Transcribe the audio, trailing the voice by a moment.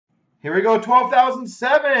Here we go,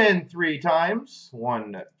 12,007 three times.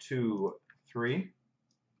 1, 2, 3.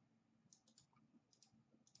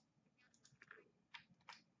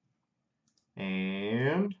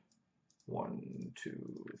 And 1,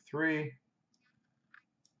 2, 3.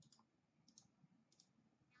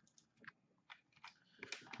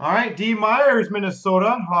 All right, D. Myers,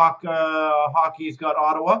 Minnesota. Hockey's got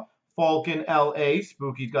Ottawa. Falcon, LA.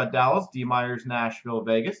 Spooky's got Dallas. D. Myers, Nashville,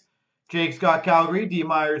 Vegas. Jake's got Calgary. D.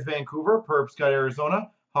 Myers, Vancouver. Perp's got Arizona.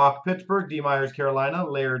 Hawk, Pittsburgh. D. Myers, Carolina.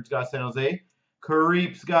 Laird's got San Jose.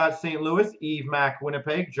 Creep's got St. Louis. Eve Mac,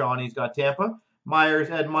 Winnipeg. Johnny's got Tampa. Myers,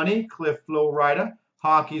 Ed Money. Cliff, Florida.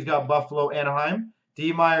 Hockey's got Buffalo, Anaheim.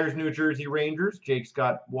 D. Myers, New Jersey Rangers. Jake's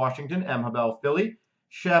got Washington. M. Habel, Philly.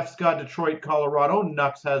 Chef's got Detroit, Colorado.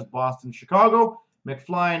 Nux has Boston, Chicago.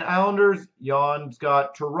 McFlyin, Islanders. Jan's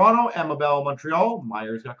got Toronto. Emma Bell, Montreal.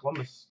 Myers got Columbus.